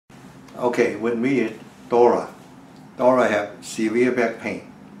Okay, with me, Dora. Dora have severe back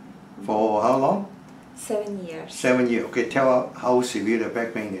pain. For how long? 7 years. 7 years. Okay, tell her how severe the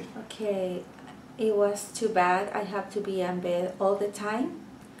back pain is. Okay, it was too bad. I have to be in bed all the time.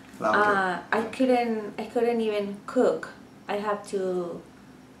 Louder. I couldn't even cook. I have to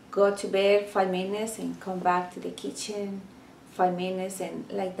go to bed 5 minutes and come back to the kitchen 5 minutes and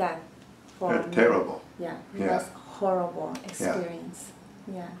like that. That's terrible. Yeah, it was horrible experience.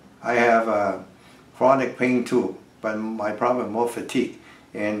 Yeah. I have chronic pain too, but my problem more fatigue.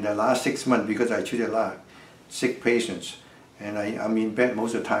 And the last 6 months, because I treated a lot of sick patients, and I'm in bed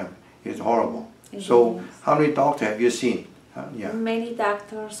most of the time, it's horrible. So how many doctors have you seen? Many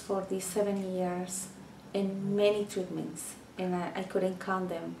doctors for these 7 years and many treatments, and I couldn't count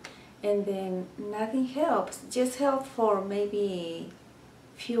them. And then nothing helps, just help for maybe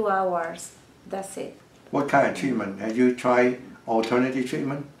few hours, that's it. What kind of treatment? Have you tried alternative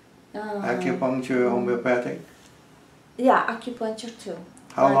treatment? Acupuncture, homeopathic? Yeah, acupuncture too.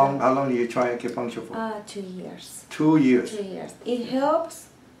 How long do you try acupuncture for? 2 years. 2 years? 2 years. It helps,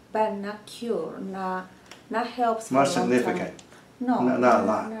 but not cure, not helps for Not a long significant? time. No, not a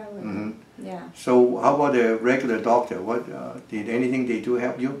lot. Not really. Mm-hmm. Yeah. So how about the regular doctor? What did anything they do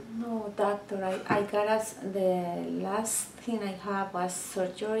help you? No, doctor. I got the last thing I have was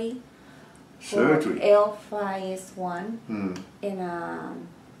surgery. Surgery? L5S1, and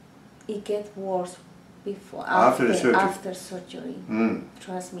it gets worse before After the surgery? After surgery.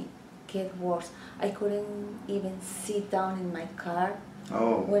 Trust me, get worse. I couldn't even sit down in my car.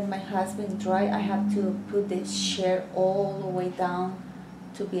 Oh. When my husband drive, I have to put the chair all the way down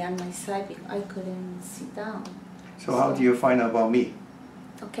to be on my side because I couldn't sit down. So how do you find out about me?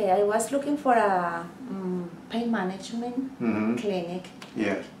 Okay, I was looking for a pain management clinic.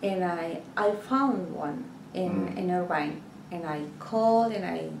 Yes. And I found one in Irvine, and I called and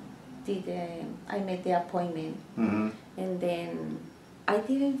I made the appointment, and then I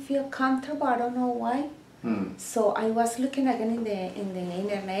didn't feel comfortable. I don't know why. So I was looking again in the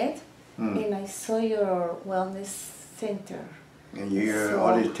internet, and I saw your wellness center. And you hear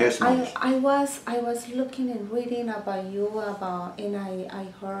all these testimonies. I was looking and reading about you and I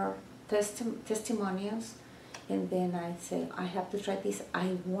heard testimonials. And then I said, I have to try this.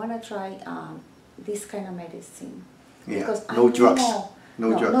 I want to try this kind of medicine. Yeah, because no drugs.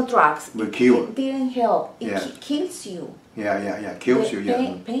 No drugs. Will kill. It didn't help. It kills you. Yeah. Kills you.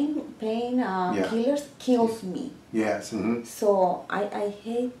 Pain killers kills me. Yes. So I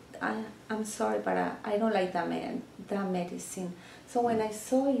hate. I'm sorry, but I don't like that medicine. So when I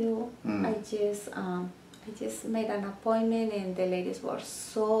saw you, I just made an appointment, and the ladies were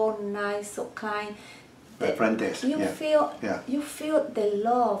so nice, so kind. The front desk. You feel the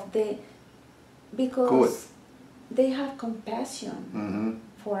love, because they have compassion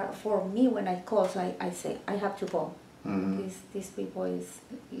for me when I call. So I say I have to go. These people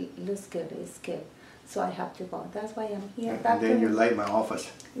looks good, is good. So I have to go. That's why I'm here. And then you like my office.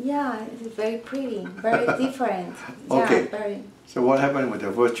 Yeah, it's very pretty, very different. Okay. Yeah, very. So what happened with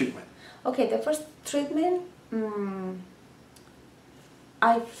the first treatment? Okay, the first treatment,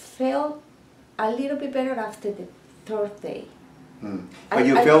 I felt a little bit better after the third day. But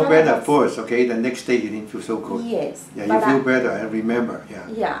you felt better first, okay? The next day you didn't feel so good. Yes. Yeah, you feel better, I remember,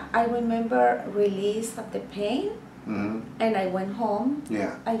 Yeah, I remember release of the pain, and I went home.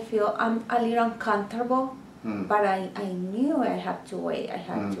 Yeah. I feel I'm a little uncomfortable, but I knew I had to wait,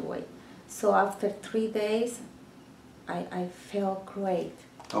 So after 3 days, I felt great.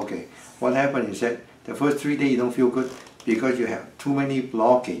 Okay, what happened is that the first 3 days you don't feel good because you have too many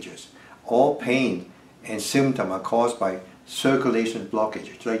blockages. All pain and symptoms are caused by circulation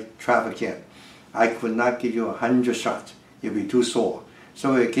blockages, like traffic jam. I could not give you 100 shots, you'll be too sore.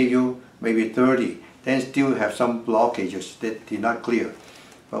 So I give you maybe 30, then still have some blockages that did not clear.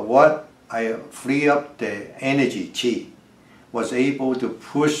 But what I free up the energy, chi, was able to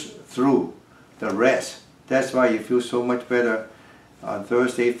push through the rest. That's why you feel so much better on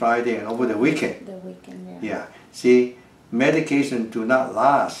Thursday, Friday, and over the weekend. The weekend, yeah. Yeah. See, medication do not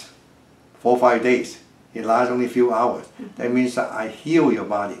last 4 or 5 days. It lasts only a few hours. That means that I heal your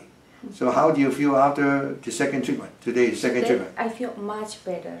body. So how do you feel after the second treatment? Today is second treatment. I feel much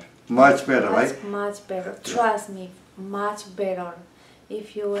better. Much better, right? Much better. Trust me, much better.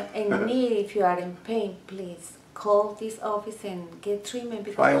 If you if you are in pain, please call this office and get treatment.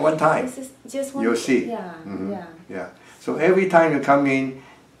 Because try one time. This is just one. You'll see. Yeah. So every time you come in,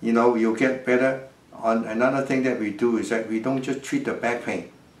 you'll get better. Another thing that we do is that we don't just treat the back pain.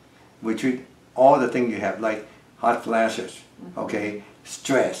 We treat all the things you have, like hot flashes, okay,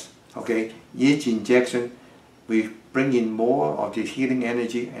 stress, okay. Each injection, we bring in more of the healing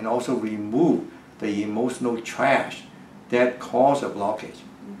energy and also remove the emotional trash that cause a blockage.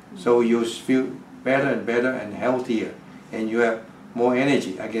 So you feel better and better and healthier, and you have more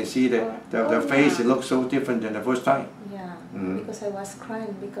energy. I can see that the face looks so different than the first time. Yeah, because I was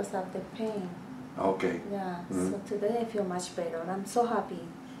crying because of the pain. Okay. Yeah, so today I feel much better. I'm so happy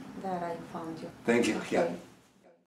that I found you. Thank you. Okay. Yeah.